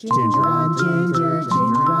Ginger on ginger,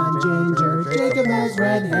 ginger on ginger. Jacob has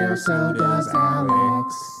red hair, so does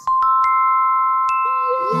Alex.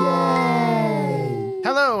 Yay!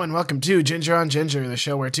 Hello and welcome to Ginger on Ginger, the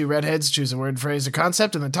show where two redheads choose a word, phrase, or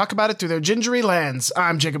concept and then talk about it through their gingery lens.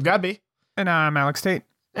 I'm Jacob Godby. And I'm Alex Tate.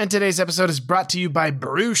 And today's episode is brought to you by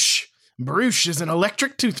Brush. Brush is an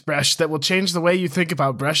electric toothbrush that will change the way you think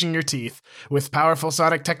about brushing your teeth. With powerful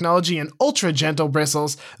sonic technology and ultra-gentle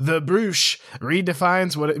bristles, the Brush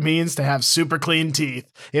redefines what it means to have super clean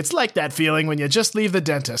teeth. It's like that feeling when you just leave the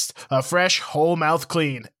dentist, a fresh, whole mouth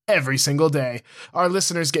clean, every single day. Our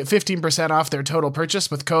listeners get 15% off their total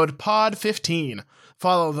purchase with code POD15.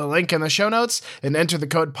 Follow the link in the show notes and enter the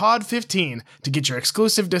code POD15 to get your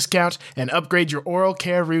exclusive discount and upgrade your oral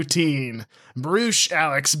care routine. Brush,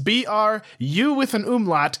 Alex. B-R-U with an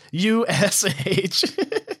umlaut, U-S-H.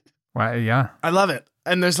 Well, yeah. I love it.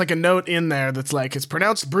 And there's like a note in there that's like, it's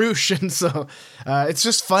pronounced Brush, and so it's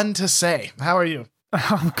just fun to say. How are you?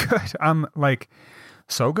 I'm good. I'm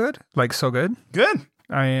so good. So good. Good.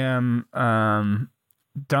 I am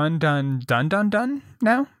done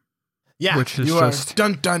now. Yeah, which is you just are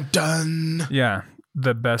dun. Yeah,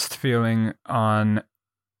 the best feeling on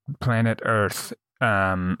planet Earth.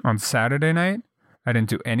 On Saturday night, I didn't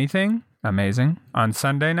do anything. Amazing. On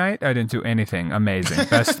Sunday night, I didn't do anything. Amazing.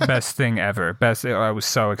 Best thing ever. I was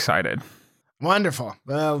so excited. Wonderful.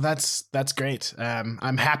 Well, that's great.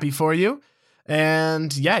 I'm happy for you.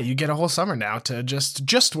 And yeah, you get a whole summer now to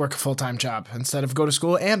just work a full-time job instead of go to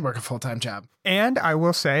school and work a full-time job. And I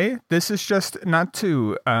will say, this is just not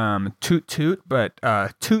to toot, but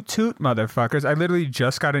toot motherfuckers. I literally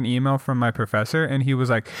just got an email from my professor, and he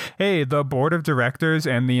was like, hey, the board of directors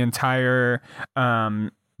and the entire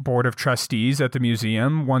board of trustees at the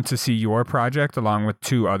museum want to see your project along with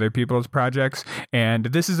two other people's projects, and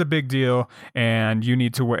this is a big deal, and you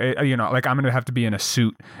need to wear, I'm going to have to be in a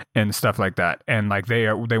suit and stuff like that, and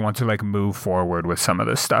they want to move forward with some of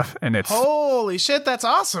this stuff, and it's holy shit, that's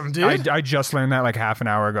awesome, dude. I just learned that half an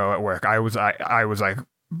hour ago at work. I was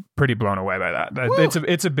pretty blown away by that.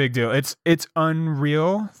 It's a big deal. It's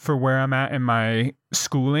unreal for where I'm at in my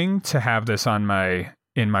schooling to have this in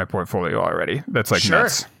my portfolio already. That's sure.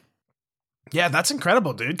 Nuts. Yeah, that's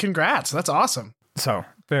incredible, dude. Congrats. That's awesome. So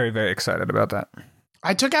very, very excited about that.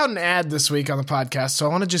 I took out an ad this week on the podcast, so I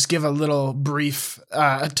want to just give a little brief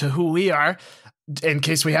to who we are. In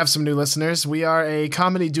case we have some new listeners, we are a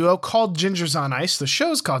comedy duo called Gingers on Ice. The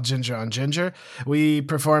show's called Ginger on Ginger. We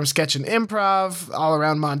perform sketch and improv all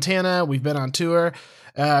around Montana. We've been on tour.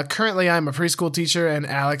 Currently, I'm a preschool teacher, and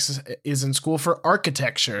Alex is in school for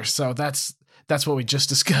architecture. So that's what we just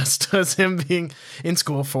discussed, was him being in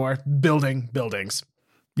school for building buildings.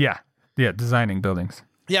 Yeah, designing buildings.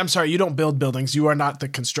 Yeah, I'm sorry, you don't build buildings. You are not the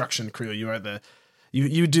construction crew. You are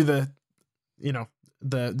you do the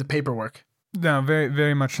paperwork. No, very,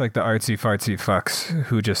 very much like the artsy fartsy fucks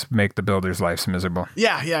who just make the builders' lives miserable.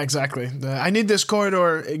 Yeah, exactly. I need this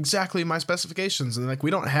corridor exactly my specifications, and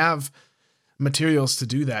we don't have materials to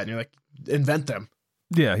do that. And you're like, invent them.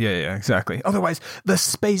 Yeah, exactly. Otherwise, the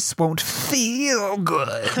space won't feel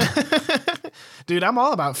good. Dude, I'm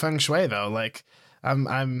all about feng shui though.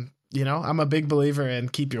 I'm a big believer in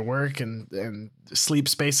keep your work and sleep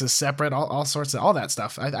spaces separate, all sorts of all that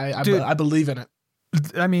stuff. I believe in it.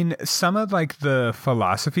 I mean, some of the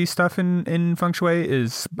philosophy stuff in feng shui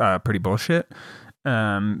is pretty bullshit.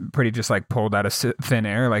 Pretty just pulled out of thin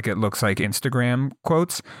air. It looks like Instagram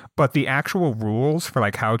quotes, but the actual rules for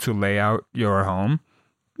how to lay out your home,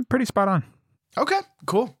 pretty spot on. Okay,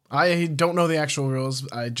 cool. I don't know the actual rules.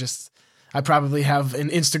 I probably have an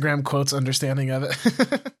Instagram quotes understanding of it.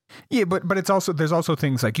 Yeah, but there's also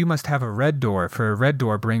things like you must have a red door, for a red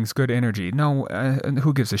door brings good energy. No,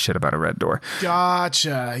 who gives a shit about a red door?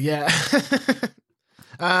 Gotcha. Yeah.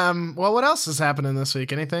 Well, what else is happening this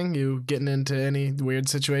week? Anything? You getting into any weird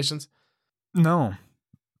situations? No.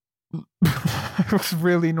 It was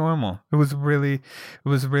really normal. It was a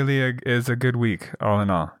good week, all in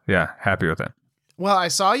all. Yeah, happy with it. Well, I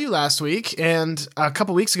saw you last week, and a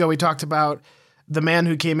couple weeks ago we talked about the man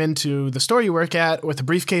who came into the store you work at with a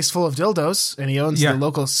briefcase full of dildos, and he owns the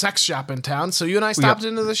local sex shop in town. So you and I stopped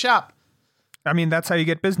into the shop. I mean, that's how you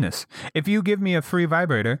get business. If you give me a free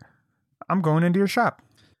vibrator, I'm going into your shop.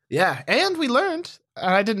 Yeah, and we learned,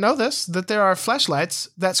 and I didn't know this, that there are fleshlights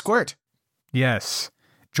that squirt. Yes.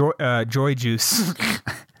 Joy Juice.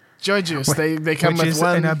 Joy Juice. They come with with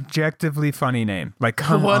an objectively funny name.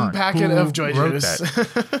 Come one on. packet Who of Joy wrote Juice.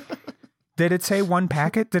 Did it say one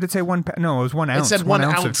packet? Did it say one? No, it was 1 ounce. It said 1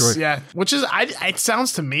 ounce ounce. of Joy. Yeah, which is it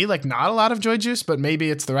sounds to me like not a lot of Joy Juice, but maybe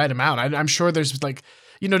it's the right amount. I'm sure there's do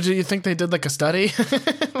you think they did a study?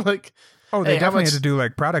 Oh, they Hey, how definitely much- had to do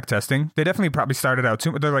like product testing. They definitely probably started out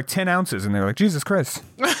too. They're like 10 ounces, and they're like, Jesus Christ.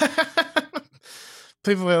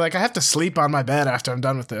 People are like, I have to sleep on my bed after I'm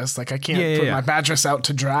done with this. Like, I can't put my mattress out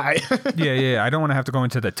to dry. Yeah. I don't want to have to go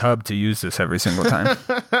into the tub to use this every single time.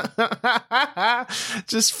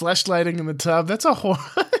 Just fleshlighting in the tub. That's a horror.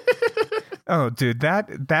 Oh, dude,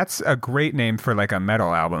 that's a great name for like a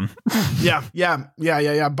metal album. Yeah.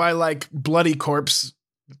 By like Bloody Corpse.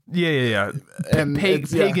 Yeah. And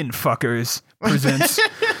it's- yeah. Pagan fuckers presents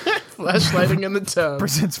Fleshlighting in the tub.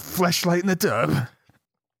 presents Fleshlight in the tub.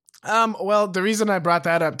 Well, the reason I brought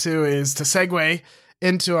that up too is to segue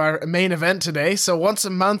into our main event today. So once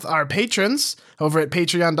a month, our patrons over at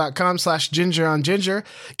patreon.com/gingeronginger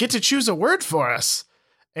get to choose a word for us.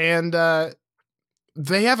 And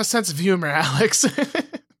they have a sense of humor, Alex.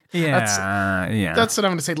 Yeah. That's what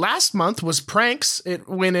I'm going to say. Last month was pranks. It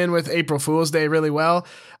went in with April Fool's Day really well.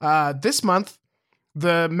 This month,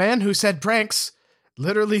 the man who said pranks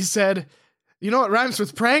literally said, you know what rhymes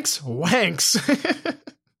with pranks? Wanks.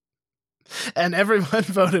 And everyone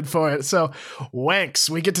voted for it. So, wanks.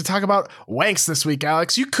 We get to talk about wanks this week,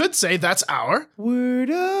 Alex. You could say that's our word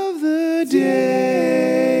of the day.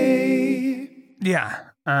 Yeah.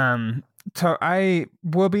 So I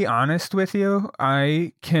will be honest with you.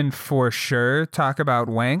 I can for sure talk about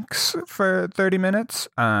wanks for 30 minutes.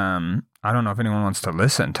 I don't know if anyone wants to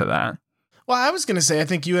listen to that. Well, I was going to say, I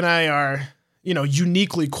think you and I are,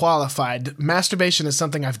 uniquely qualified. Masturbation is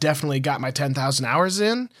something I've definitely got my 10,000 hours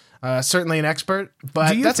in. Certainly an expert,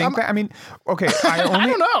 but Do you think that? I mean, okay, I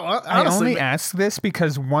don't know. I Honestly, only ask this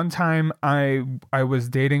because one time I was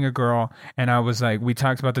dating a girl and I was like, we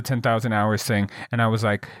talked about the 10,000 hours thing, and I was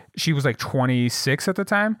like, she was like 26 at the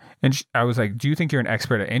time, and I was like, do you think you're an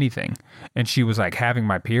expert at anything? And she was like, having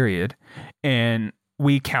my period, and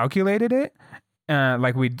we calculated it,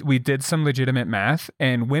 like we did some legitimate math,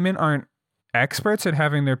 and women aren't experts at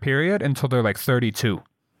having their period until they're like 32.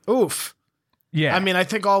 Oof. Yeah. I mean, I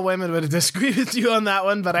think all women would disagree with you on that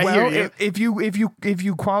one, but I hear you. If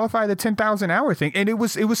you qualify the 10,000 hour thing, and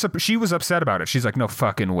she was upset about it. She's like, no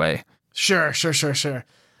fucking way. Sure.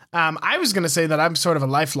 I was going to say that I'm sort of a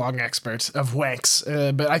lifelong expert of wanks,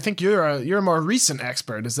 but I think you're a more recent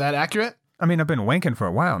expert. Is that accurate? I mean, I've been wanking for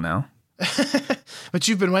a while now. But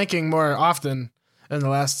you've been wanking more often in the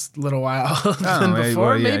last little while than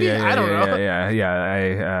before, maybe? I don't know.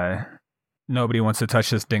 Yeah. Nobody wants to touch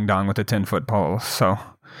this ding dong with a 10-foot pole. So,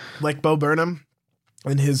 like Bo Burnham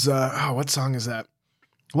and his what song is that?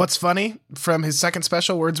 What's Funny from his second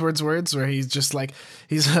special, Words, where he's like,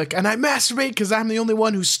 and I masturbate because I'm the only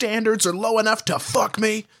one whose standards are low enough to fuck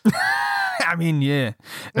me. I mean, yeah,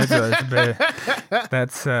 that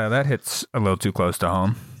hits a little too close to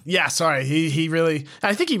home. Yeah, sorry. He really,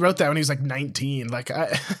 I think he wrote that when he was like 19. Like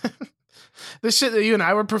this shit that you and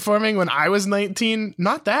I were performing when I was 19,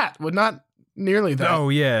 not nearly that. Oh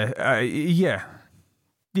yeah, yeah.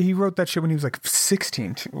 He wrote that shit when he was like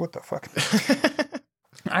 16. What the fuck?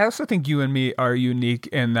 I also think you and me are unique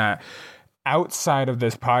in that outside of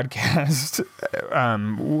this podcast,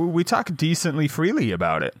 we talk decently freely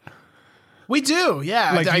about it. We do,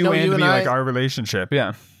 yeah. Like I know you and me, I, like our relationship,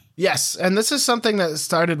 yeah. Yes, and this is something that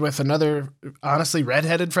started with another, honestly,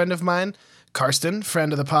 redheaded friend of mine, Karsten,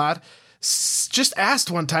 friend of the pod, just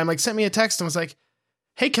asked one time, like sent me a text and was like,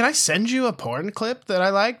 hey, can I send you a porn clip that I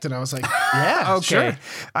liked? And I was like, yeah, okay. sure.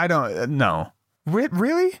 I don't know.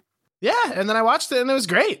 Really? Yeah, and then I watched it and it was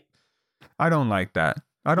great. I don't like that.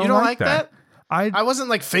 I don't You don't like that. I wasn't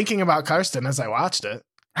like thinking about Karsten as I watched it.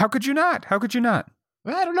 How could you not?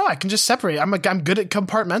 Well, I don't know. I can just separate. I'm good at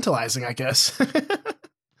compartmentalizing, I guess.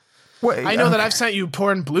 Wait, I know that I've sent you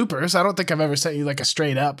porn bloopers. I don't think I've ever sent you like a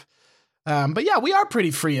straight up. But yeah, we are pretty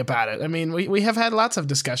free about it. I mean, we have had lots of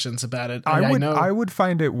discussions about it. I would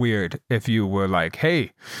find it weird if you were like,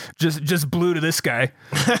 "Hey, just blew to this guy.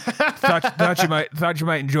 thought you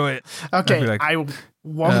might enjoy it." Okay, like, I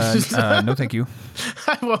won't. No, thank you.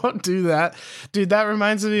 I won't do that, dude. That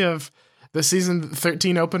reminds me of the season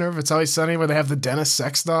 13 opener of It's Always Sunny, where they have the Dennis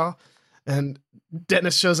sex doll, and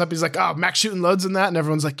Dennis shows up. He's like, "Oh, Max shooting loads in that," and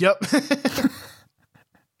everyone's like, "Yep."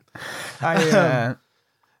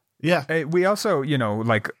 Yeah. We also,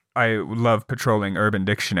 like I love patrolling Urban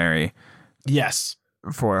Dictionary. Yes.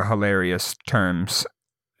 For hilarious terms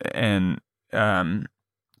and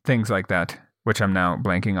things like that, which I'm now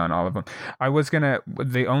blanking on all of them.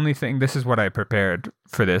 The only thing, this is what I prepared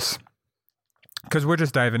for this, because we're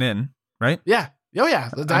just diving in, right? Yeah. Oh, yeah.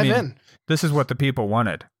 Dive in. This is what the people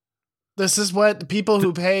wanted. This is what people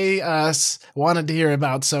who pay us wanted to hear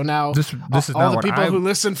about. So now This is all not the what people I- who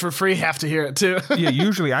listen for free have to hear it too. Yeah,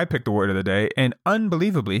 usually I pick the word of the day, and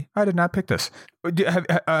unbelievably, I did not pick this. Have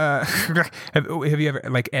you ever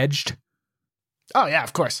like edged? Oh yeah,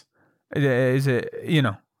 of course. Is it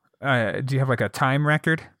do you have like a time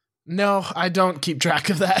record? No, I don't keep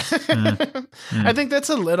track of that. I think that's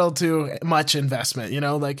a little too much investment,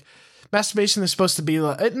 like masturbation is supposed to be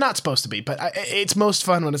not supposed to be, but it's most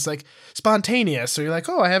fun when it's like spontaneous. So you're like,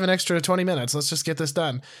 oh, I have an extra 20 minutes. Let's just get this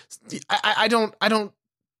done. I don't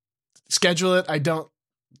schedule it. I don't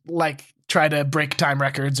like try to break time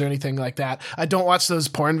records or anything like that. I don't watch those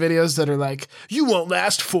porn videos that are like, you won't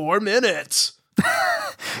last 4 minutes.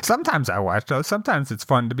 Sometimes I watch those. Sometimes it's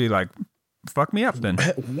fun to be like, fuck me up then.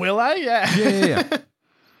 Will I? Yeah. Yeah.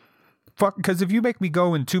 Fuck, because if you make me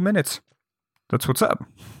go in 2 minutes, that's what's up.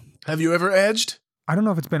 Have you ever edged? I don't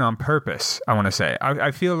know if it's been on purpose, I want to say.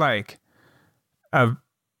 I feel like I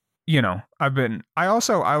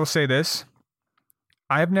will say this.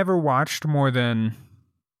 I've never watched more than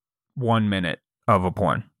 1 minute of a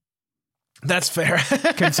porn That's fair.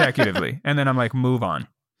 consecutively. And then I'm like, move on.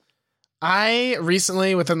 I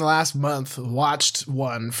recently, within the last month, watched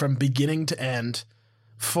one from beginning to end,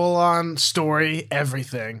 full on story,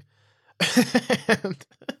 everything. And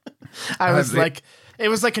I was like, it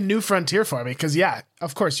was like a new frontier for me. Cause yeah,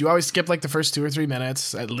 of course, you always skip like the first 2 or 3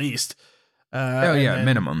 minutes at least. Oh yeah,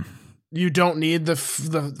 minimum. You don't need the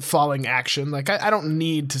falling action. Like I don't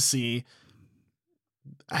need to see.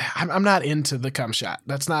 I'm not into the cum shot.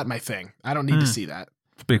 That's not my thing. I don't need to see that.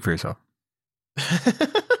 Speak for yourself.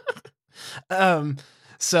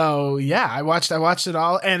 So yeah, I watched it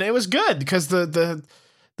all, and it was good because the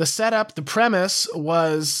setup, the premise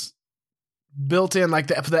was built in. Like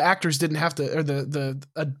the actors didn't have to, or the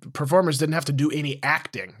performers didn't have to do any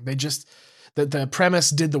acting. They just the premise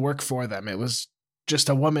did the work for them. It was just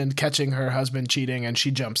a woman catching her husband cheating, and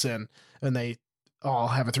she jumps in, and they all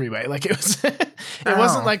have a 3-way. Like it was, it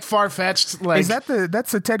wasn't like far fetched. Like Is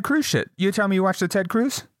that's the Ted Cruz shit? You tell me you watched the Ted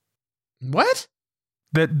Cruz? what?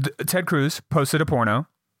 The Ted Cruz posted a porno.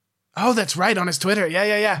 Oh, that's right, on his Twitter. Yeah.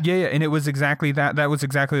 Yeah, and it was exactly that. That was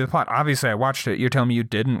exactly the plot. Obviously, I watched it. You're telling me you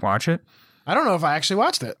didn't watch it? I don't know if I actually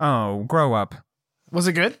watched it. Oh, grow up. Was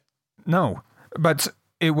it good? No, but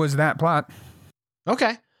it was that plot.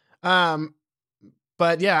 Okay.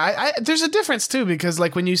 But yeah, I there's a difference too, because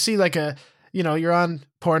like when you see like you're on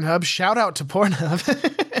Pornhub, shout out to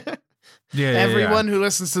Pornhub. Yeah, Everyone who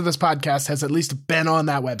listens to this podcast has at least been on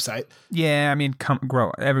that website. Yeah, I mean,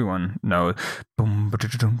 grow. Everyone knows. Boom,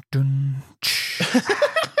 ba-da-da-dum, dun, ch.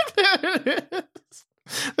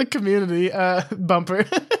 The community bumper.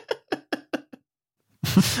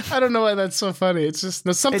 I don't know why that's so funny. It's just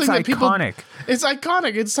something It's that iconic. It's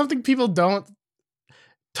iconic. It's something people don't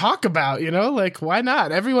talk about, Like, why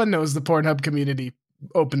not? Everyone knows the Pornhub community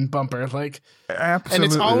open bumper. Like, Absolutely. and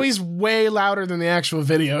it's always way louder than the actual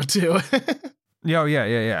video, too.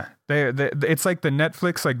 Yeah. It's like the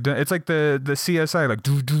Netflix, like it's like the CSI,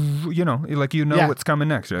 like what's coming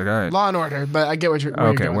next. You're like, all right. Law and Order, but I get where you're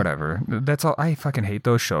Okay, going. whatever. That's all. I fucking hate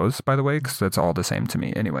those shows, by the way, because that's all the same to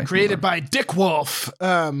me. Anyway, Created by Dick Wolf.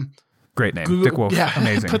 great name, Google, Dick Wolf. yeah,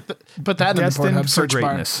 Amazing. Put that in the Destined Pornhub for search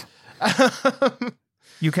greatness. bar.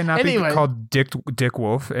 You cannot Anyway. be called Dick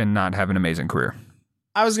Wolf and not have an amazing career.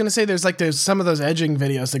 I was going to say there's some of those edging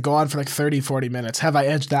videos that go on for like 30, 40 minutes. Have I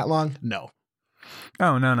edged that long? No.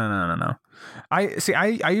 Oh, no.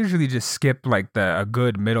 I usually just skip like a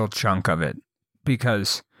good middle chunk of it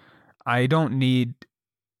because I don't need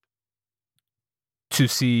to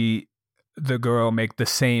see the girl make the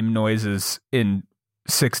same noises in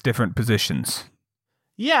 6 different positions.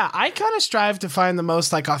 Yeah, I kind of strive to find the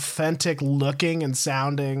most like authentic looking and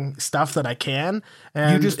sounding stuff that I can.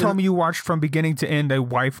 And You just told me you watched from beginning to end a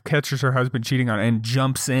wife catches her husband cheating on her and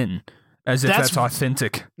jumps in as if that's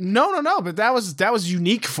authentic. No, but that was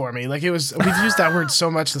unique for me. Like we've used that word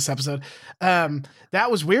so much this episode.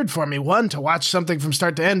 That was weird for me. 1, to watch something from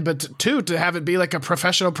start to end, but 2, to have it be like a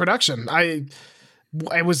professional production.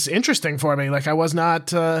 It was interesting for me. Like I was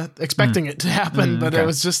not expecting it to happen, but okay. it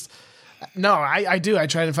was just, no, I do. I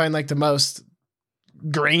try to find like the most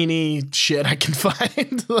grainy shit I can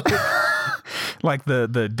find. Like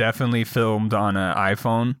the definitely filmed on an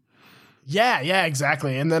iPhone. Yeah,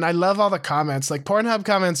 exactly. And then I love all the comments. Like Pornhub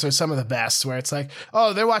comments are some of the best, where it's like,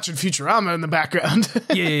 oh, they're watching Futurama in the background.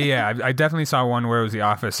 Yeah. I definitely saw one where it was The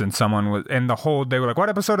Office and someone was, and they were like, what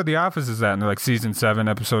episode of The Office is that? And they're like, season 7,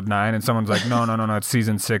 episode 9. And someone's like, no, it's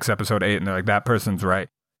season 6, episode 8. And they're like, that person's right.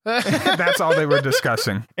 That's all they were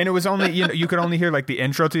discussing. And it was only, you could only hear like the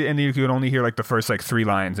intro to it, and you could only hear like the first like 3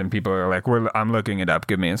 lines, and people are like, I'm looking it up.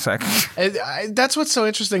 Give me a second. That's what's so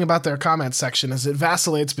interesting about their comments section is it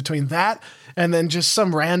vacillates between that and then just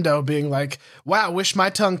some rando being like, wow, wish my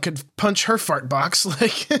tongue could punch her fart box.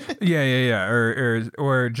 Like, yeah.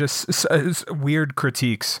 Or just weird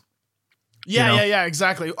critiques. Yeah,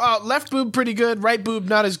 exactly. Left boob pretty good, right boob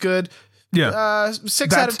not as good. Yeah.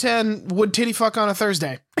 6 out of 10 would titty fuck on a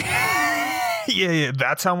Thursday. Yeah.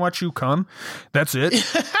 That's how much you come. That's it.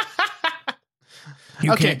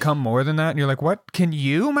 You can't come more than that. And you're like, what? Can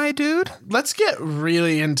you, my dude? Let's get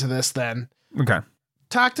really into this then. Okay.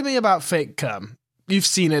 Talk to me about fake cum. You've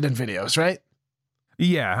seen it in videos, right?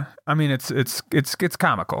 Yeah. I mean, it's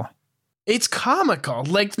comical. It's comical.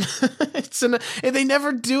 Like, they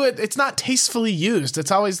never do it. It's not tastefully used.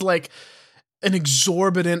 It's always like an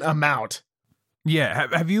exorbitant amount. Yeah.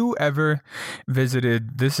 Have you ever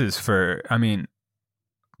visited,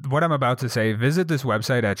 what I'm about to say, visit this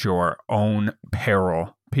website at your own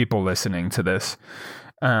peril, people listening to this.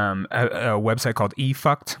 A website called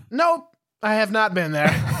eFucked. Nope. I have not been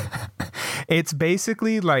there. It's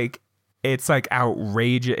basically like, it's like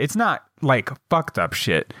outrageous. It's not like fucked up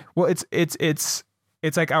shit. Well, it's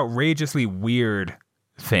like outrageously weird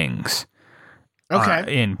things.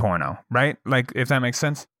 Okay. In porno, right? Like, if that makes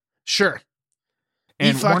sense. Sure.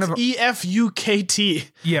 And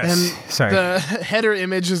EFUKT. Yes. And sorry. The header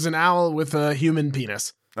image is an owl with a human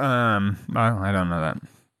penis. I don't know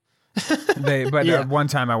that. One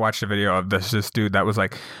time I watched a video of this dude that was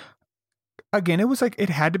like, again, it was like, it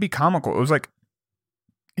had to be comical. It was like,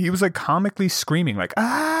 he was like comically screaming like,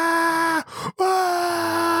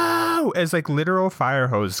 whoa, as like literal fire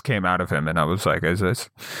hose came out of him. And I was like,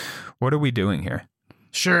 what are we doing here?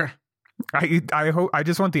 Sure. I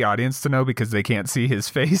just want the audience to know, because they can't see his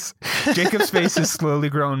face. Jacob's face has slowly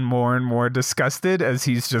grown more and more disgusted as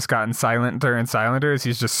he's just gotten silenter and silenter as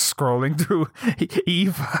he's just scrolling through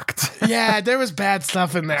eFucked. Yeah, there was bad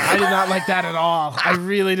stuff in there. I did not like that at all. I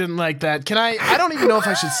really didn't like that. I don't even know if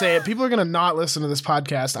I should say it. People are going to not listen to this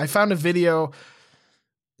podcast. I found a video,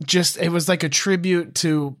 it was like a tribute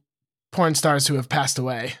to porn stars who have passed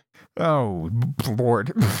away. Oh,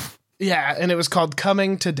 Lord. Yeah, and it was called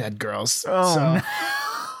Coming to Dead Girls. Oh, so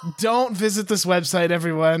don't visit this website,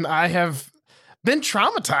 everyone. I have been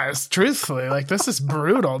traumatized, truthfully. Like, this is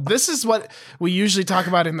brutal. This is what we usually talk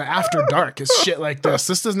about in the After Dark, is shit like this.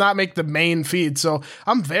 This does not make the main feed. So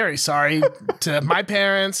I'm very sorry to my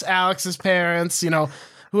parents, Alex's parents,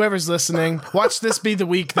 whoever's listening. Watch this be the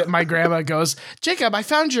week that my grandma goes, Jacob, I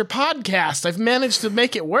found your podcast. I've managed to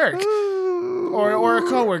make it work. Or a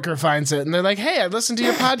coworker finds it and they're like, hey, I listened to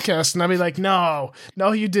your podcast. And I'll be like, no,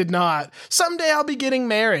 you did not. Someday I'll be getting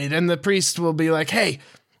married. And the priest will be like, hey,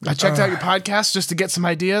 I checked out your podcast just to get some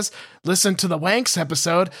ideas. Listen to the Wanks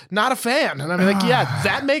episode. Not a fan. And I'll be like, yeah,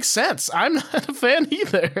 that makes sense. I'm not a fan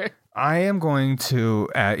either. I am going to,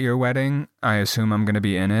 at your wedding, I assume I'm going to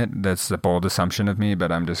be in it. That's the bold assumption of me, but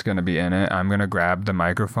I'm just going to be in it. I'm going to grab the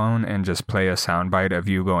microphone and just play a soundbite of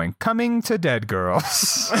you going, Coming to Dead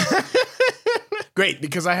Girls. Great,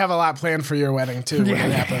 because I have a lot planned for your wedding too. When it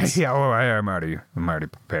happens. Yeah. Oh, I'm already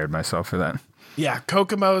prepared myself for that. Yeah,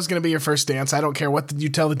 Kokomo is going to be your first dance. I don't care what you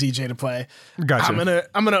tell the DJ to play. Gotcha.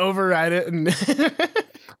 I'm gonna override it, and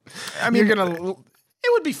I mean, it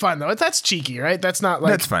would be fun though. That's cheeky, right? That's not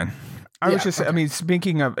like that's fine. I mean,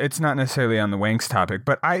 speaking of, it's not necessarily on the Wanks topic,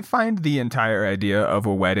 but I find the entire idea of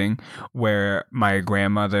a wedding where my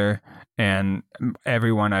grandmother and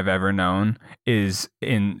everyone I've ever known is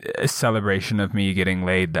in a celebration of me getting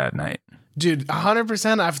laid that night. Dude,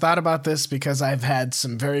 100%. I've thought about this because I've had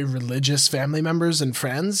some very religious family members and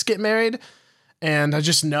friends get married. And I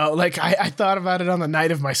just know, like, I thought about it on the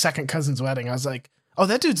night of my second cousin's wedding. I was like, oh,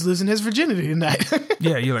 that dude's losing his virginity tonight.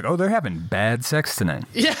 Yeah, you're like, oh, they're having bad sex tonight.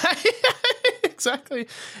 Yeah, exactly.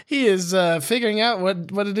 He is figuring out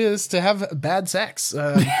what it is to have bad sex.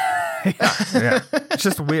 Yeah. It's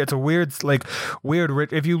just weird. It's a weird,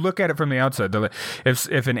 if you look at it from the outside,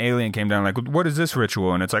 if an alien came down, like, what is this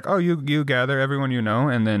ritual? And it's like, oh, you gather everyone you know,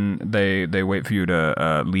 and then they wait for you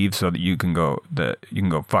to leave so that you can go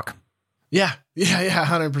fuck. Yeah,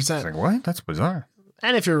 100%. It's like, what? That's bizarre.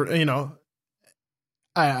 And if you're,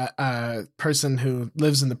 a person who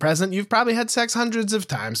lives in the present, you've probably had sex hundreds of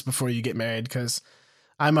times before you get married, because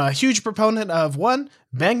I'm a huge proponent of 1,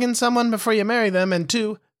 banging someone before you marry them, and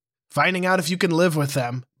 2, finding out if you can live with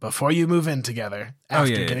them before you move in together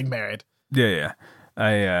after getting married. Yeah.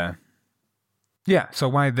 So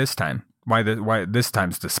why this time? Why this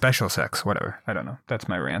time's the special sex? Whatever. I don't know. That's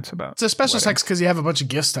my rant about. It's a special weddings. sex because you have a bunch of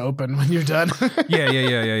gifts to open when you're done.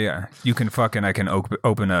 Yeah. You can I can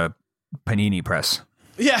open a panini press.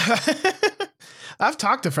 Yeah. I've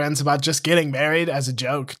talked to friends about just getting married as a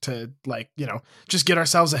joke to, like, you know, just get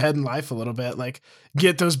ourselves ahead in life a little bit. Like,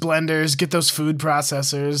 get those blenders, get those food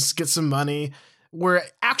processors, get some money. We're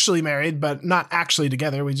actually married, but not actually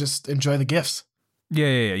together. We just enjoy the gifts.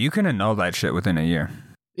 Yeah. You can annul that shit within a year.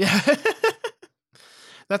 Yeah.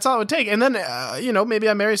 That's all it would take. And then, you know, maybe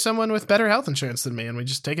I marry someone with better health insurance than me, and we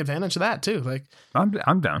just take advantage of that, too. Like,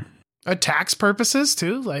 I'm down. Tax purposes,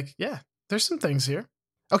 too. Like, yeah, there's some things here.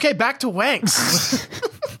 Okay, back to wanks.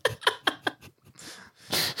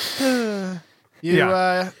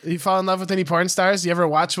 You fall in love with any porn stars? You ever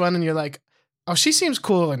watch one and you're like, oh, she seems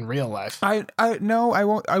cool in real life? No, I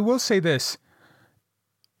won't. I will say this.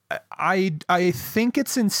 I think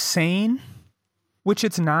it's insane, which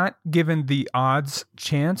it's not given the odds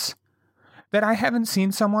chance, that I haven't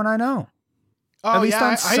seen someone I know. Oh, at least yeah,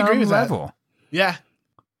 on I some agree with level. That.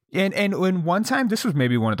 Yeah. And when one time, this was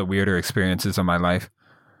maybe one of the weirder experiences of my life.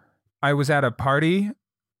 I was at a party,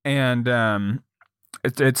 and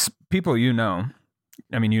it's people you know.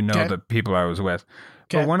 I mean, you know Okay. the people I was with.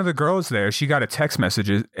 Okay. But one of the girls there, she got a text message,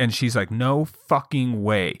 and she's like, "No fucking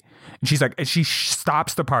way!" And she's like, and she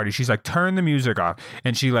stops the party. She's like, "Turn the music off,"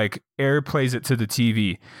 and she like airplays it to the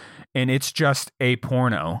TV, and it's just a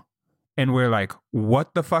porno. And we're like,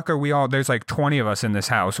 what the fuck are we all? There's like 20 of us in this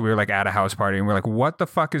house. We were like at a house party, and we're like, what the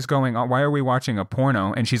fuck is going on? Why are we watching a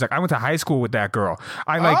porno? And she's like, I went to high school with that girl.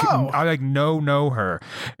 I know her.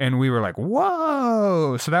 And we were like,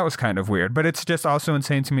 whoa. So that was kind of weird. But it's just also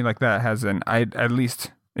insane to me, like that I at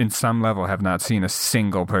least in some level have not seen a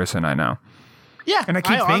single person I know. Yeah. And I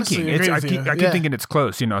keep thinking, I keep thinking it's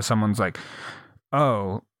close. You know, someone's like,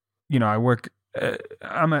 oh, you know, I work.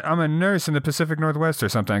 I'm a nurse in the Pacific Northwest or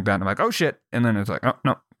something like that. And I'm like, oh shit. And then it's like, oh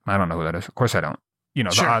no, I don't know who that is. Of course I don't. You know,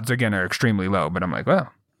 Sure. The odds again are extremely low, but I'm like,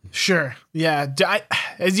 well, Sure. Yeah. Do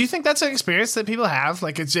you think that's an experience that people have?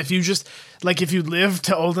 Like, it's if you live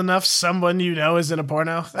to old enough, someone you know is in a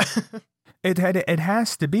porno. it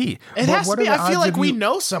has to be. It has to be. I feel like we you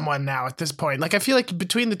know someone now at this point. Like, I feel like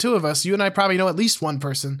between the two of us, you and I probably know at least one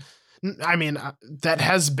person. I mean, that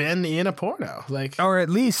has been in a porno. Like, or at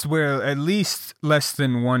least we're at least less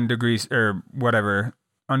than 1 degree or whatever,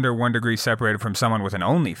 under 1 degree separated from someone with an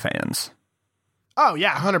OnlyFans. oh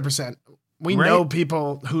yeah, 100%. We Right? know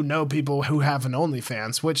people who have an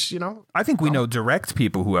OnlyFans, which, you know, I think we know direct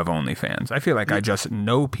people who have OnlyFans. I feel like I just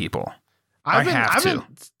know people. I've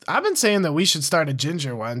been saying that we should start a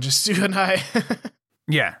ginger one, just you and I.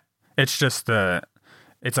 Yeah. It's just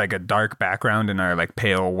it's like a dark background in our like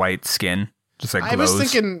pale white skin. Just like glows. I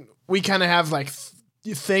was thinking we kind of have like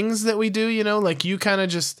things that we do, you know, like you kind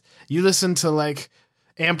of you listen to like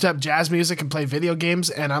amped up jazz music and play video games,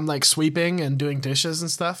 and I'm like sweeping and doing dishes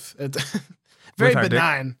and stuff. It's very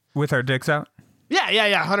benign. With our dicks out? Yeah,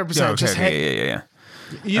 100%. Yeah, okay, Just yeah.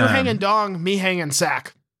 you hanging dong, me hanging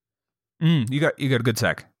sack. You got a good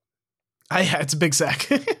sack. Yeah, it's a big sack.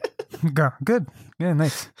 Good. Yeah,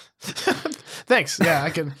 nice. Thanks. Yeah,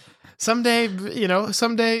 I can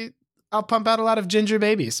someday I'll pump out a lot of ginger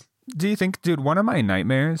babies. Do you think, dude, one of my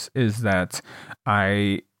nightmares is that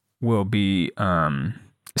I will be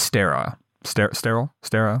sterile. Sterile?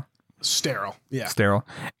 Yeah. Sterile.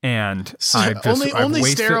 And Only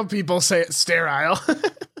sterile people say it's sterile.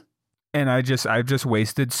 And I've just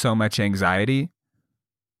wasted so much anxiety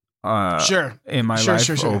Sure. in my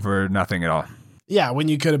life over nothing at all. Yeah, when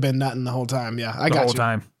you could have been nutting the whole time. Yeah, I got you. The whole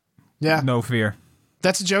time. Yeah. No fear.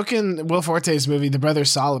 That's a joke in Will Forte's movie, The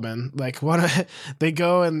Brothers Solomon. Like, they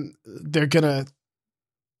go and they're gonna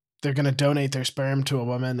donate their sperm to a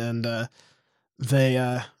woman, and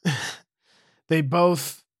they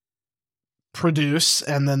both produce,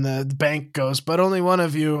 and then the bank goes, but only one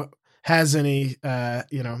of you has any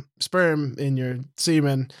sperm in your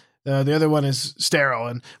semen. The other one is sterile.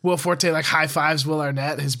 And Will Forte like high fives Will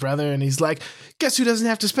Arnett, his brother, and he's like, guess who doesn't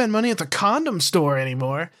have to spend money at the condom store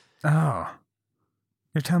anymore? Oh.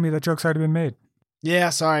 You're telling me that joke's already been made.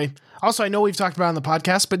 Yeah, sorry. Also, I know we've talked about it on the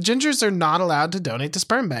podcast, but gingers are not allowed to donate to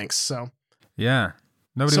sperm banks. So yeah.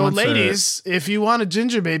 Ladies, if you want a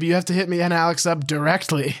ginger baby, you have to hit me and Alex up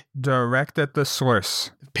directly. Direct at the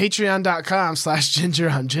source.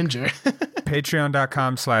 Patreon.com/ginger-on-ginger.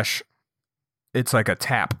 Patreon.com/ it's like a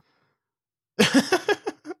tap.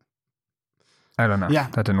 I don't know. Yeah.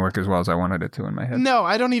 That didn't work as well as I wanted it to in my head. No,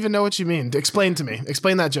 I don't even know what you mean. Explain to me.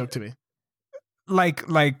 Explain that joke to me. Like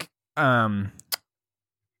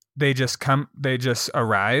they just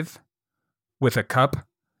arrive with a cup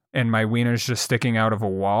and my wiener's just sticking out of a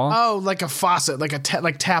wall. Oh, like a faucet, like tap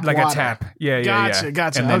like water. a tap. Yeah. Gotcha.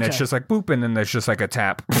 And then okay. it's just like boop, and then there's just like a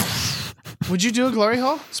tap. Would you do a glory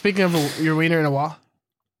hole? Speaking of your wiener in a wall?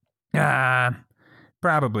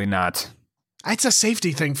 Probably not. It's a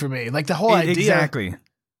safety thing for me. Like the whole idea. Exactly.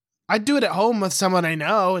 I'd do it at home with someone I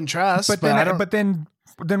know and trust. But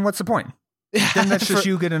then what's the point? Then that's just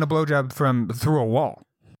you getting a blowjob through a wall.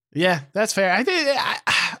 Yeah, that's fair. I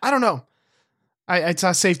don't know. It's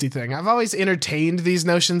a safety thing. I've always entertained these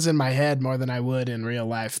notions in my head more than I would in real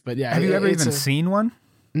life. But yeah, have you ever even seen one?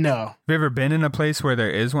 No. Have you ever been in a place where there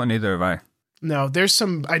is one? Neither have I. No, there's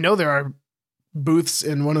some. I know there are booths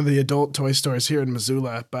in one of the adult toy stores here in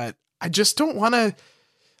Missoula, but I just don't want to.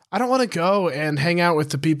 I don't want to go and hang out with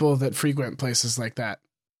the people that frequent places like that.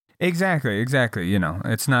 Exactly. You know,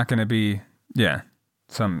 it's not going to be. Yeah.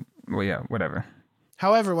 Whatever.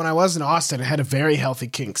 However, when I was in Austin, I had a very healthy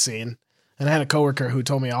kink scene. And I had a coworker who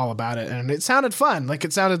told me all about it, and it sounded fun. Like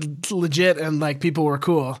it sounded legit, and like people were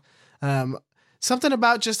cool. Something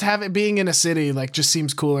about just being in a city like just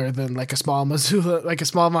seems cooler than like a small Missoula, like a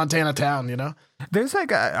small Montana town. You know, there's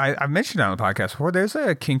like I've mentioned it on the podcast before. There's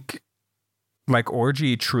a kink like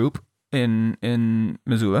orgy troupe in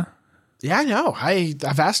Missoula. Yeah, I know.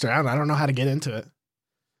 I've asked around. I don't know how to get into it.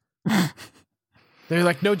 They're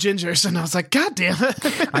like, no gingers, and I was like, God damn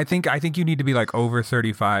it. I think you need to be like over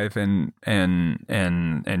 35 and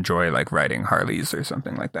enjoy like riding Harleys or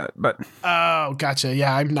something like that. But oh, gotcha.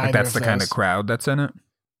 Yeah, I'm neither. Like that's of the those. kind of crowd that's in it.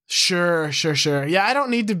 Sure. Yeah, I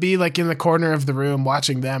don't need to be like in the corner of the room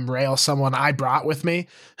watching them rail someone I brought with me.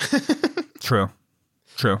 True.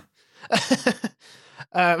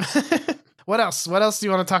 What else? What else do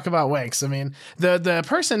you want to talk about wanks? I mean, the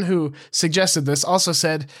person who suggested this also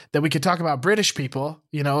said that we could talk about British people,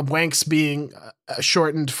 you know, wanks being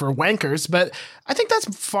shortened for wankers, but I think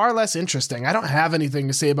that's far less interesting. I don't have anything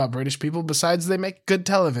to say about British people besides they make good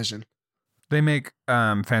television. They make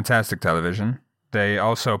fantastic television. They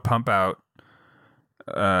also pump out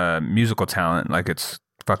musical talent like it's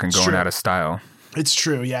fucking going out of style. It's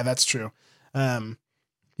true. Yeah, that's true. You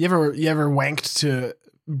ever wanked to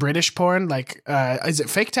British porn? Like, is it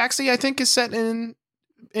Fake Taxi? I think is set in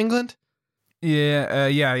England. Yeah.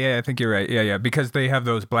 I think you're right. Yeah. Because they have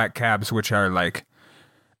those black cabs, which are like,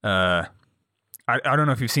 I don't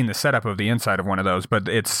know if you've seen the setup of the inside of one of those, but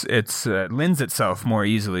it's lends itself more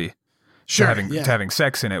easily to having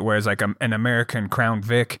sex in it. Whereas like an American Crown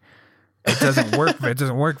Vic, it doesn't work. It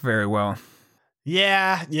doesn't work very well.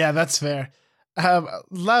 Yeah, that's fair.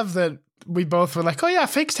 Love that we both were like, oh yeah,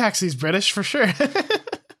 Fake Taxi's British for sure.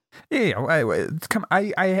 Yeah,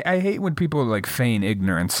 I hate when people like feign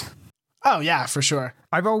ignorance. Oh yeah, for sure.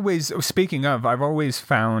 I've always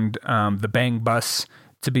found the Bang Bus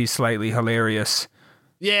to be slightly hilarious.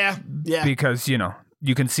 Yeah. Because, you know,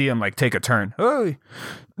 you can see him like take a turn. Oh.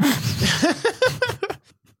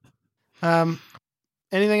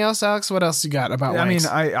 Anything else, Alex? What else you got about wanks?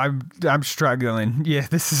 I mean, I'm struggling. Yeah,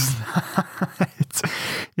 this is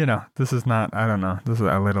this is not, I don't know. This is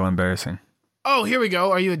a little embarrassing. Oh, here we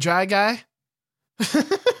go. Are you a dry guy?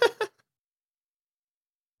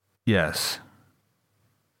 Yes.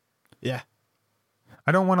 Yeah.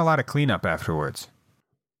 I don't want a lot of cleanup afterwards.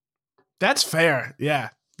 That's fair. Yeah,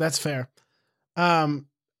 that's fair. Have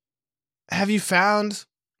you found,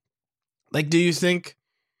 like, do you think,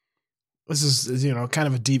 this is, you know, kind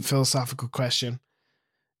of a deep philosophical question.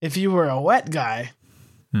 If you were a wet guy,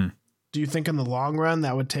 do you think in the long run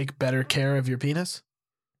that would take better care of your penis?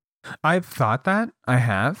 I've thought that. I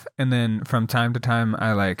have. And then from time to time,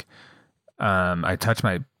 I touch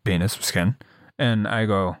my penis skin and I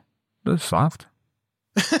go, this is soft.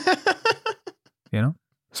 You know,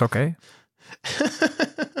 it's okay.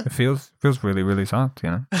 It feels really, really soft,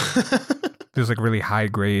 you know? Feels like really high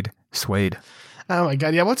grade suede. Oh my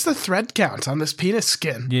God. Yeah. What's the thread count on this penis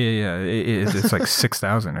skin? Yeah. It's like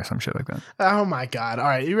 6,000 or some shit like that. Oh my God. All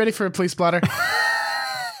right. You ready for a police blotter?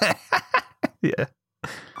 Yeah.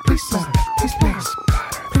 Police blotter. Police blotter.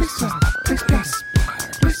 Police blotter. Police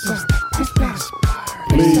blotter. Police blotter.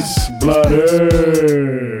 Police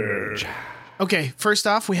blotter. Okay. First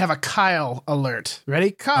off, we have a Kyle alert.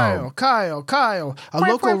 Ready? Kyle. A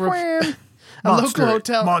local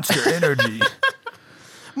hotel. Monster Energy.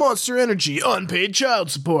 Monster Energy, unpaid child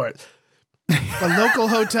support. A local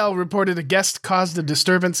hotel reported a guest caused a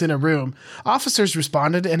disturbance in a room. Officers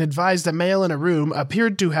responded and advised a male in a room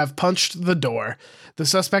appeared to have punched the door. The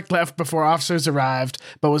suspect left before officers arrived,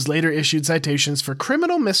 but was later issued citations for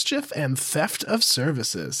criminal mischief and theft of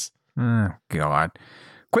services. Oh, God.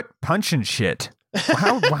 Quit punching shit.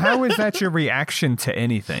 How is that your reaction to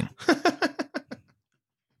anything?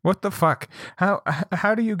 What the fuck?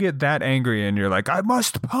 How do you get that angry and you're like, I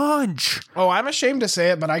must punch? Oh, I'm ashamed to say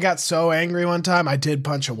it, but I got so angry one time, I did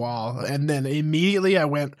punch a wall. And then immediately I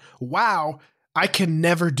went, wow, I can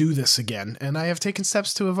never do this again. And I have taken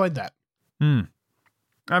steps to avoid that.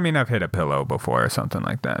 I mean, I've hit a pillow before or something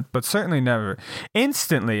like that, but certainly never.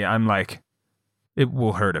 Instantly, I'm like, it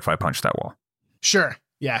will hurt if I punch that wall. Sure.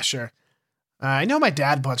 Yeah, sure. I know my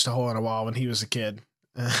dad punched a hole in a wall when he was a kid.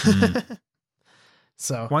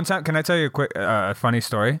 So one time, can I tell you a quick, funny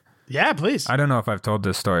story? Yeah, please. I don't know if I've told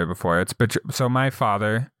this story before. So my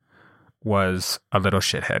father was a little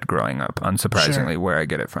shithead growing up, unsurprisingly, where I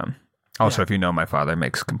get it from. Also, if you know my father, it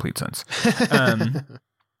makes complete sense.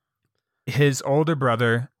 His older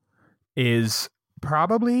brother is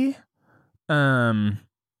probably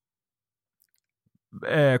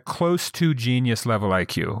close to genius level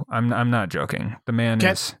IQ. I'm not joking. The man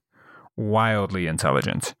is wildly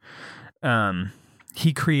intelligent.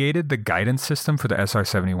 He created the guidance system for the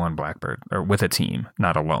SR-71 Blackbird, or with a team,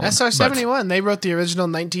 not alone. SR-71, they wrote the original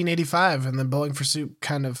 1985, and then Bowling for Soup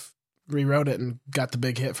kind of rewrote it and got the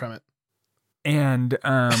big hit from it. And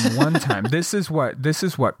one time, this is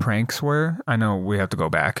what pranks were. I know we have to go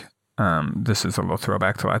back. This is a little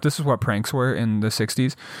throwback to life. This is what pranks were in the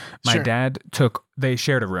 60s. My dad they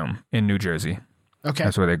shared a room in New Jersey. Okay.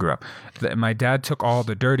 That's where they grew up. My dad took all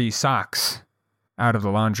the dirty socks out of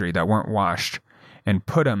the laundry that weren't washed and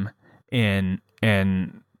put them in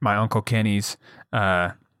my Uncle Kenny's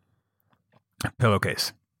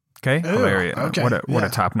pillowcase. Okay? Ooh, hilarious. Okay. What a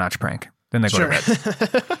top-notch prank. Then they go to bed.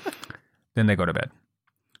 Then they go to bed.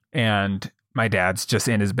 And my dad's just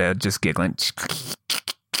in his bed, just giggling,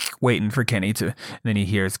 waiting for Kenny to... And then he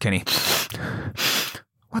hears Kenny,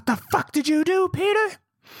 what the fuck did you do, Peter?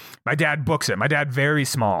 My dad books it. My dad very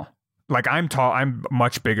small. Like, I'm tall. I'm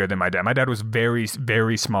much bigger than my dad. My dad was very,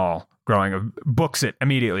 very small growing up. Books it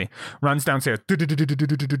immediately. Runs downstairs.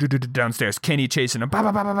 Downstairs. Kenny chasing him.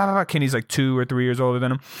 Kenny's like 2 or 3 years older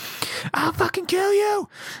than him. I'll fucking kill you.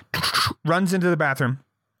 Runs into the bathroom.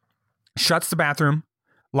 Shuts the bathroom.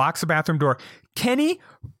 Locks the bathroom door. Kenny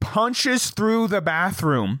punches through the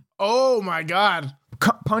bathroom. Oh, my God.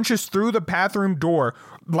 Punches through the bathroom door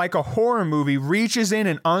like a horror movie, reaches in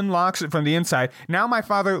and unlocks it from the inside. Now my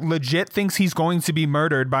father legit thinks he's going to be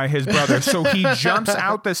murdered by his brother, so he jumps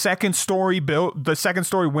out the second story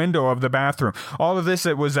window of the bathroom. All of this,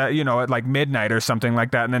 it was at like midnight or something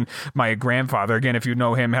like that. And then my grandfather, again, if you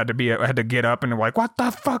know him, had to get up and like, what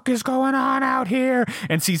the fuck is going on out here?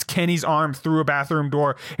 And sees Kenny's arm through a bathroom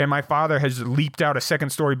door, and my father has leaped out a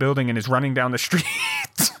second story building and is running down the street.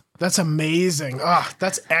 That's amazing. Oh,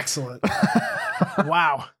 that's excellent.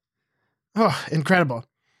 Wow. Oh, incredible.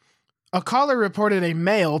 A caller reported a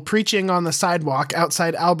male preaching on the sidewalk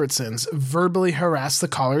outside Albertsons verbally harassed the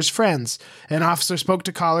caller's friends. An officer spoke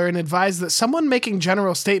to caller and advised that someone making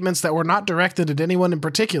general statements that were not directed at anyone in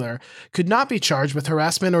particular could not be charged with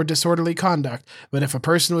harassment or disorderly conduct, but if a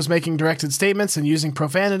person was making directed statements and using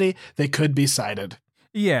profanity, they could be cited.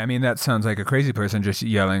 Yeah, I mean, that sounds like a crazy person just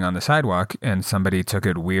yelling on the sidewalk, and somebody took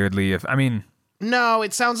it weirdly. No,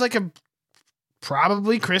 it sounds like a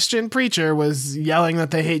probably Christian preacher was yelling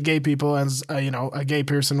that they hate gay people as, a gay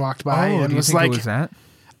person walked by and was like... it was that?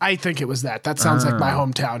 I think it was that. That sounds like my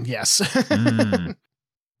hometown, yes.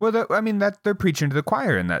 Well, they're preaching to the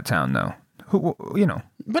choir in that town, though.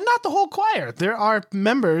 But not the whole choir. There are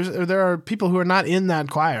members, or there are people who are not in that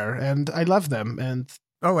choir, and I love them. And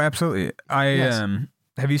oh, absolutely.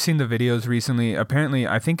 Have you seen the videos recently? Apparently,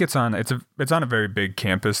 I think it's on a very big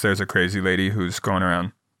campus. There's a crazy lady who's going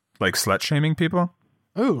around like slut shaming people.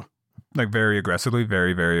 Ooh. Like very aggressively,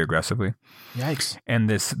 very, very aggressively. Yikes. And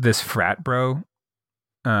this frat bro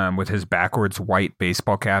with his backwards white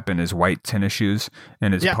baseball cap and his white tennis shoes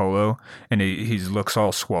and his polo, and he looks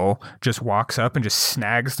all swole, just walks up and just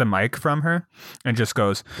snags the mic from her and just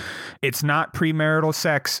goes, "It's not premarital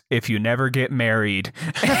sex if you never get married."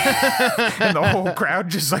 And the whole crowd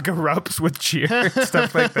just like erupts with cheer and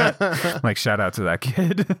stuff like that. Like, shout out to that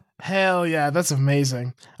kid. Hell yeah, that's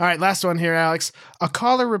amazing. All right, last one here, Alex. A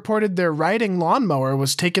caller reported their riding lawnmower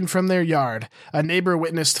was taken from their yard. A neighbor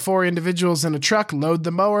witnessed 4 individuals in a truck load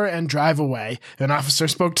the mower and drive away. An officer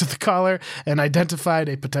spoke to the caller and identified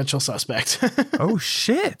a potential suspect. Oh,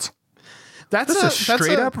 shit. That's a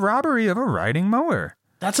straight up robbery of a riding mower.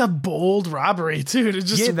 That's a bold robbery, too, to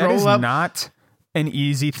just that roll is up. Not an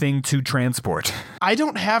easy thing to transport. I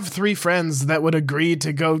don't have 3 friends that would agree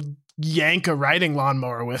to go yank a riding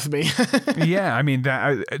lawnmower with me. Yeah, I mean,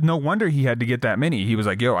 no wonder he had to get that many. He was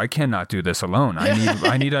like, yo, I cannot do this alone.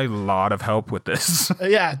 I need a lot of help with this.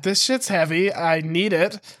 Yeah, this shit's heavy. I need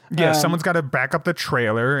it. Yeah, someone's got to back up the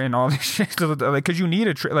trailer and all this shit. Like, because you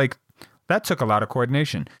need like, that took a lot of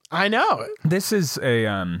coordination. I know. This is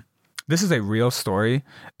a real story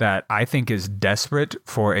that I think is desperate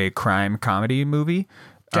for a crime comedy movie.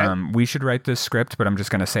 Okay. We should write this script, but I'm just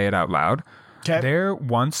going to say it out loud. Okay. There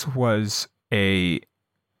once was a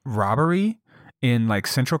robbery in like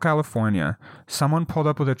Central California. Someone pulled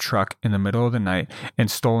up with a truck in the middle of the night and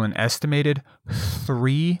stole an estimated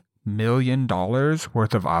 $3 million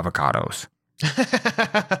worth of avocados.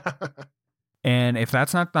 And if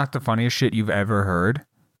that's not the funniest shit you've ever heard,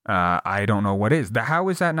 I don't know what is. How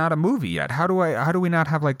is that not a movie yet? How do we not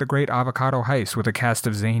have like the Great Avocado Heist with a cast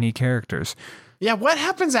of zany characters? Yeah, what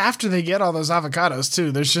happens after they get all those avocados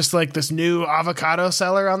too? There's just like this new avocado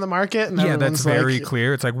seller on the market. And yeah, that's very like,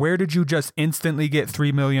 clear. It's like, where did you just instantly get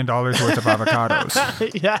 $3 million worth of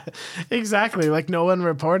avocados? Yeah, exactly. Like no one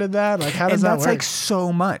reported that. Like how does that work? And that's like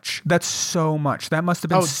so much. That's so much. That must have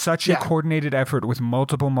been such a coordinated effort with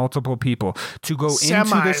multiple people to go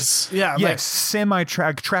into this. Yeah, yes,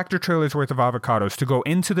 tractor trailers worth of avocados to go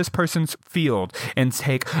into this person's field and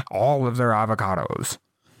take all of their avocados.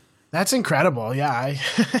 That's incredible. Yeah, I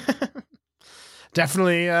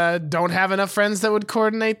definitely don't have enough friends that would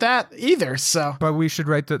coordinate that either. So, but we should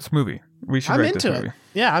write this movie. I'm into it.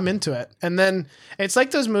 Yeah, I'm into it. And then it's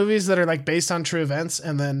like those movies that are like based on true events,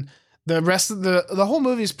 and then the rest of the whole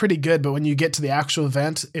movie is pretty good, but when you get to the actual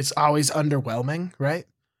event, it's always underwhelming, right?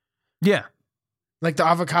 Yeah. Like the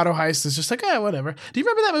avocado heist is just like, whatever. Do you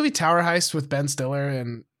remember that movie Tower Heist with Ben Stiller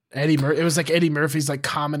and Eddie Murphy? It was like Eddie Murphy's like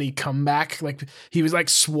comedy comeback. Like he was like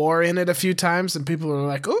swore in it a few times, and people were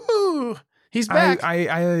like, "Ooh, he's back."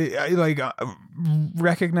 I like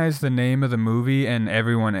recognize the name of the movie, and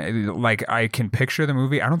everyone like I can picture the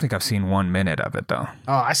movie. I don't think I've seen 1 minute of it though.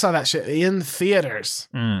 Oh, I saw that shit in theaters.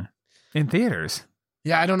 In theaters.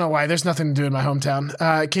 Yeah, I don't know why. There's nothing to do in my hometown.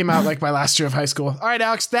 It came out like my last year of high school. All right,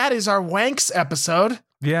 Alex, that is our Wanks episode.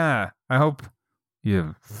 Yeah, I hope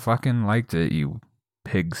you fucking liked it, you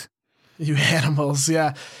pigs. You animals,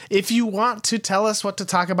 yeah. If you want to tell us what to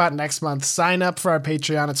talk about next month, sign up for our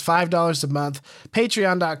Patreon. It's $5 a month.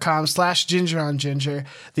 Patreon.com/gingeronginger.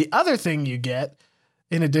 The other thing you get,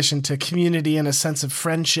 in addition to community and a sense of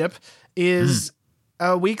friendship, is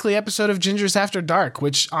a weekly episode of Gingers After Dark,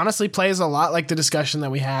 which honestly plays a lot like the discussion that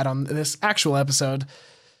we had on this actual episode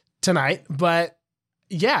tonight. But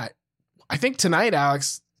yeah, I think tonight,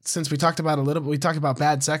 Alex, since we talked about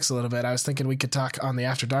bad sex a little bit, I was thinking we could talk on the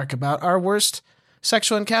After Dark about our worst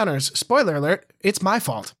sexual encounters. Spoiler alert, it's my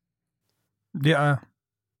fault. Yeah.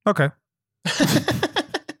 Okay.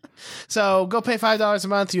 So go pay $5 a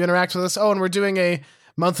month. You interact with us. Oh, and we're doing a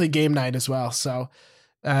monthly game night as well. So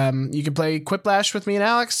you can play Quiplash with me and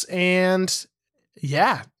Alex. And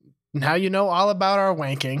yeah, now you know all about our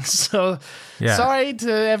wanking. So sorry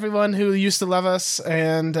to everyone who used to love us.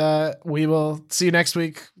 And we will see you next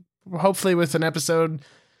week, hopefully with an episode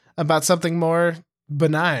about something more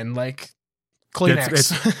benign, like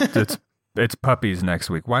Kleenex. It's puppies next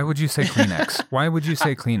week. Why would you say Kleenex? Why would you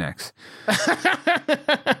say Kleenex?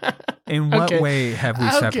 In what way have we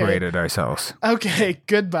separated ourselves? Okay,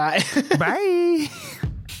 goodbye. Bye.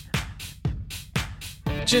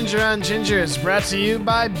 Ginger on Ginger is brought to you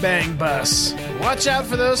by Bang Bus. Watch out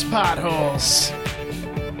for those potholes.